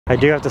I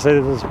do have to say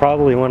this is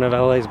probably one of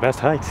LA's best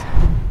hikes.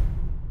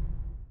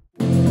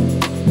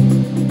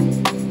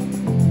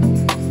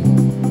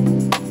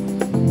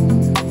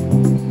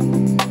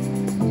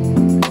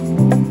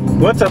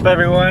 What's up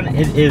everyone?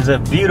 It is a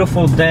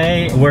beautiful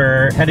day.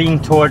 We're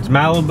heading towards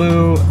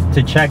Malibu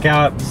to check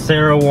out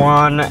Sara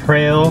Wan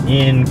Trail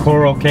in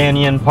Coral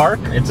Canyon Park.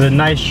 It's a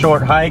nice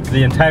short hike.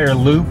 The entire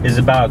loop is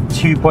about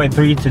 2.3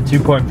 to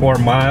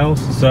 2.4 miles.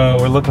 So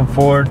we're looking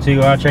forward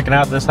to checking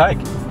out this hike.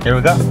 Here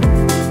we go.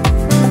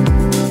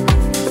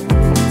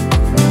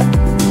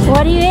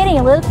 What are you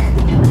eating, Luke?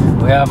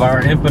 We have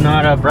our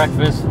empanada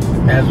breakfast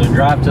as we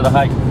drive to the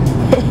hike.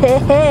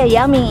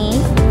 Yummy.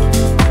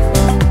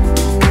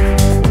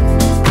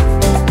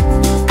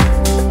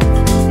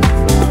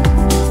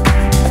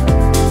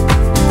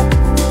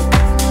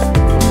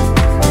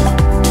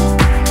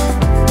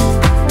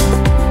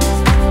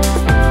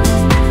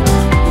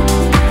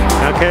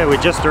 Okay, we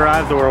just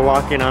arrived. We're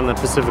walking on the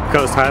Pacific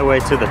Coast Highway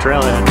to the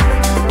trailhead.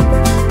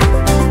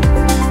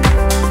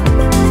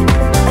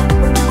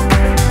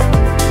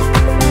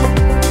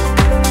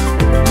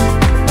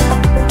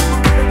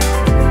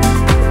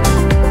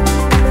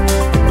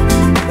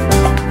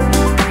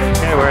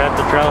 Okay, we're at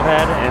the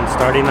trailhead and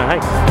starting the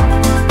hike.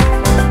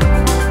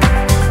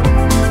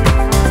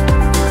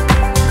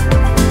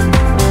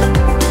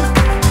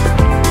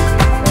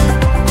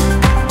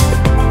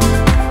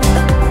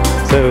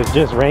 So it was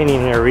just raining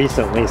here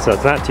recently, so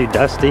it's not too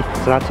dusty,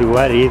 it's not too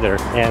wet either.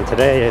 And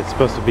today it's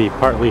supposed to be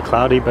partly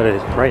cloudy, but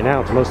right now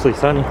it's mostly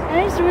sunny.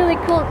 And it's really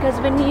cool because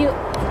when you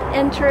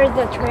enter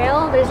the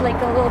trail, there's like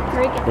a little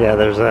creek. Yeah,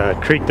 there's a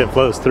creek that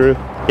flows through.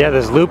 Yeah,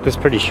 this loop is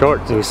pretty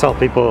short. So we saw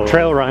people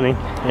trail running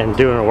and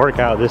doing a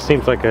workout. This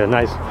seems like a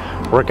nice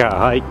workout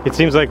hike. It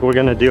seems like we're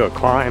gonna do a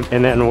climb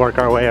and then work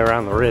our way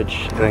around the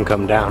ridge and then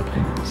come down.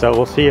 So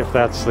we'll see if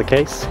that's the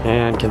case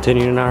and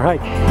continue in our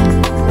hike.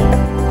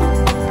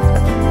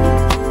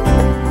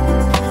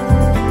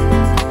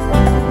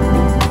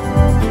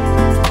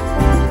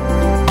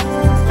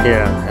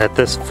 Yeah, at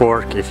this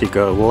fork, if you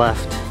go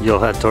left,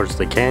 you'll head towards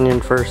the canyon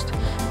first.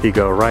 If you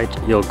go right,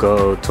 you'll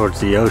go towards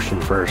the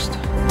ocean first.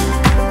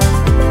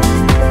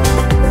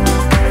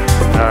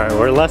 Alright,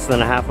 we're less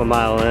than a half a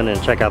mile in and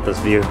check out this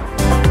view.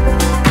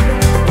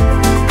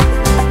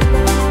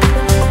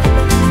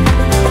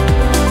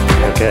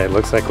 Okay, it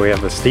looks like we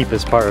have the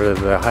steepest part of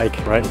the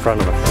hike right in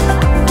front of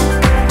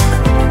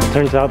us.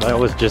 Turns out that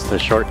was just a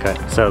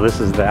shortcut. So this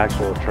is the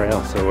actual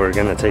trail. So we're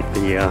gonna take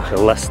the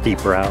less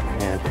steep route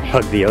and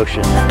hug the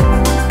ocean.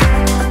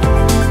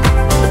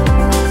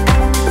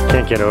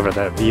 Can't get over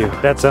that view.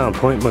 That's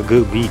Point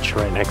Magoo Beach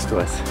right next to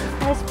us.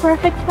 It's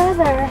perfect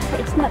weather.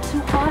 It's not too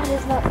hot,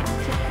 it's not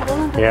too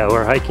cold. Yeah,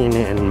 we're hiking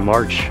in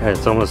March.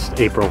 It's almost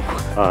April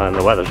and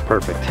the weather's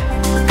perfect.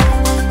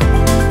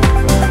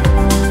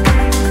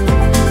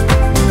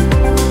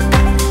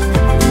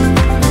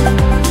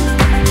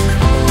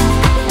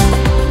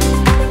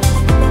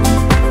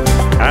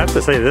 I have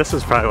to say this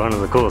is probably one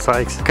of the coolest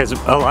hikes because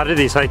a lot of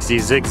these hikes you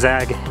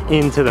zigzag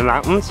into the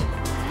mountains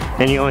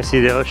and you only see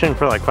the ocean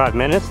for like 5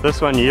 minutes.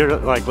 This one you're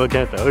like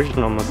looking at the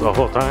ocean almost the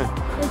whole time.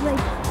 It's like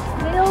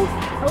little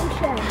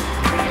ocean.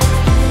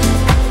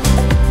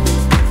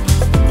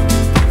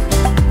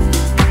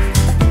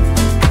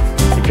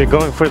 If you're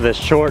going for the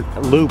short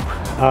loop,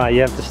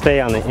 you have to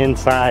stay on the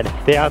inside.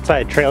 The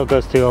outside trail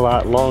goes to a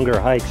lot longer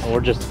hikes.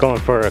 We're just going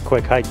for a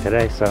quick hike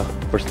today, so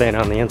we're staying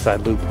on the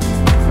inside loop.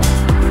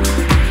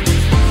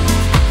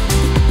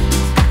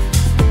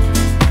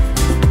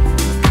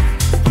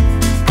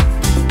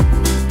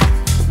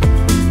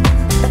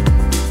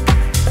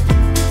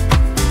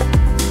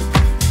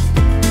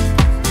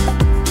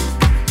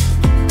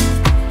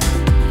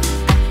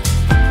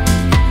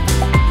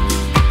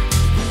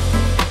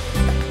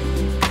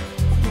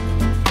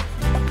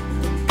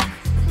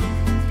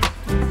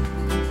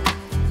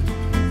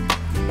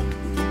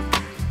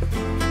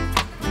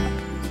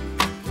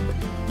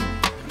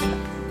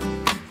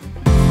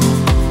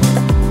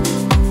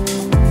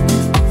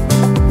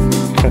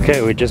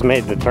 Okay, we just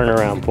made the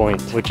turnaround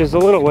point, which is a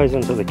little ways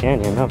into the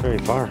canyon, not very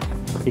far.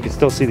 You can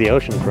still see the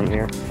ocean from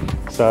here.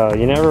 So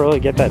you never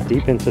really get that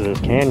deep into this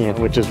canyon,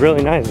 which is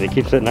really nice. It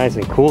keeps it nice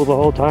and cool the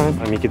whole time.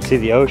 I mean, you can see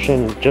the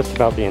ocean just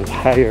about the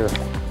entire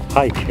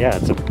hike. Yeah,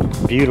 it's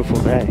a beautiful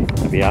day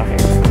to be out here.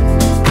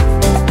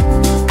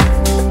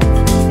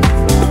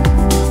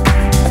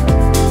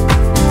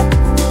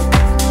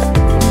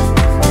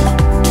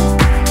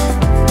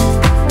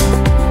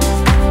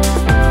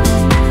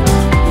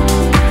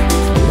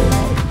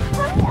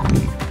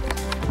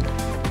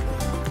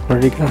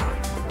 Where'd he go?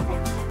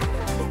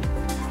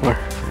 Where?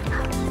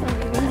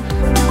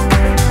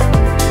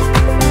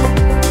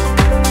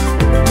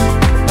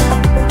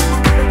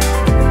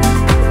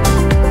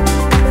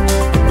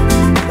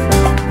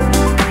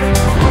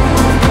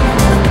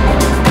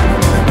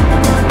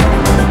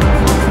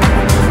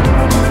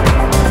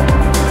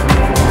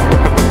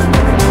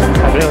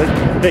 A really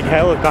big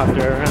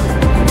helicopter around.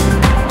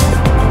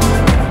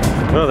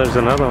 Oh, there's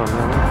another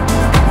one.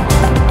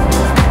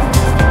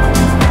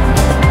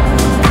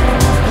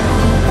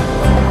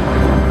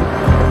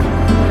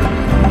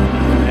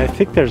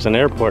 think there's an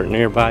airport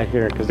nearby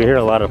here because we hear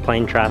a lot of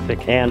plane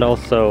traffic, and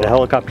also the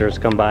helicopters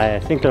come by. I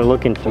think they're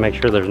looking to make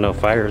sure there's no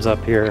fires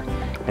up here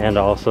and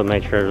also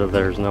make sure that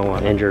there's no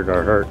one injured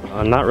or hurt.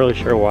 I'm not really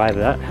sure why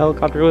that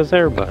helicopter was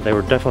there, but they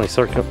were definitely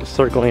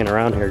circling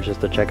around here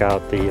just to check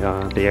out the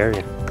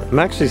area. I'm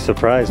actually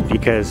surprised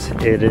because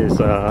it is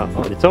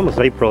it's almost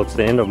April, it's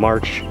the end of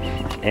March,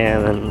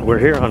 and we're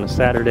here on a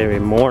Saturday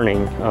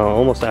morning,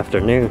 almost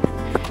afternoon,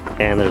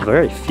 and there's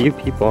very few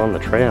people on the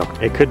trail.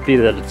 It could be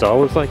that it's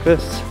always like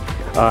this.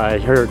 I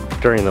heard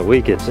during the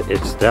week it's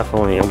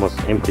definitely almost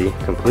empty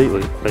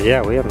completely, but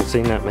yeah, we haven't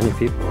seen that many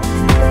people.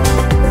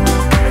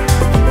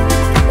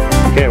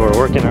 Okay, we're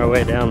working our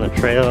way down the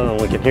trail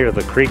and we can hear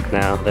the creek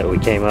now that we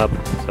came up,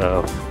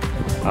 so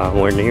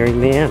we're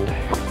nearing the end.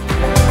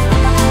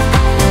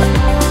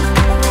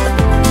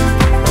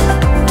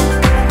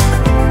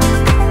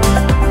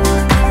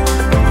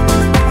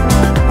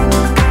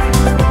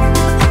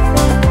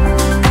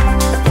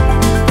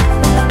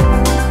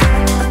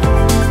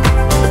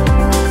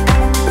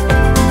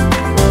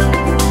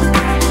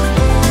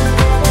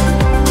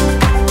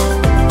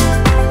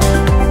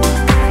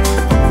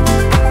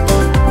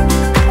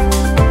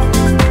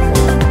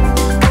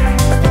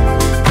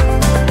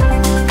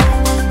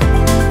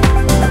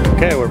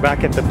 Okay, we're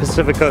back at the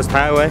Pacific Coast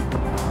Highway.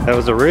 That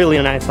was a really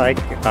nice hike,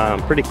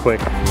 pretty quick.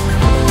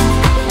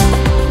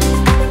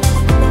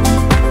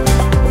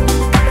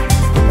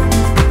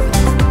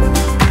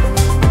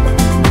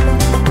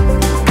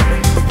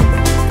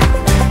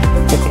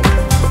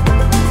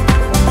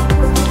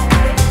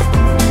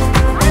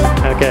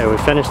 Okay, we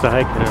finished the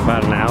hike in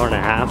about an hour and a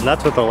half.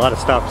 That's with a lot of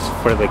stops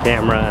for the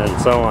camera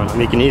and so on.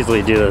 You can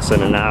easily do this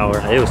in an hour.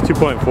 It was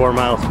 2.4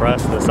 miles for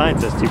us. The sign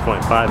says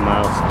 2.5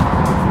 miles.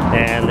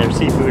 And there's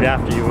seafood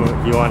after you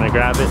want to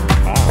grab it.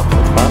 Wow,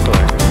 that's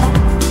popular.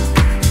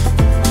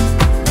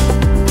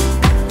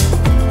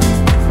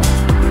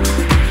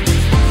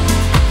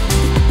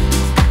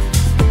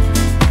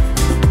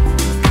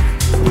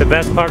 The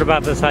best part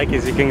about this hike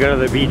is you can go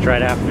to the beach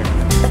right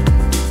after.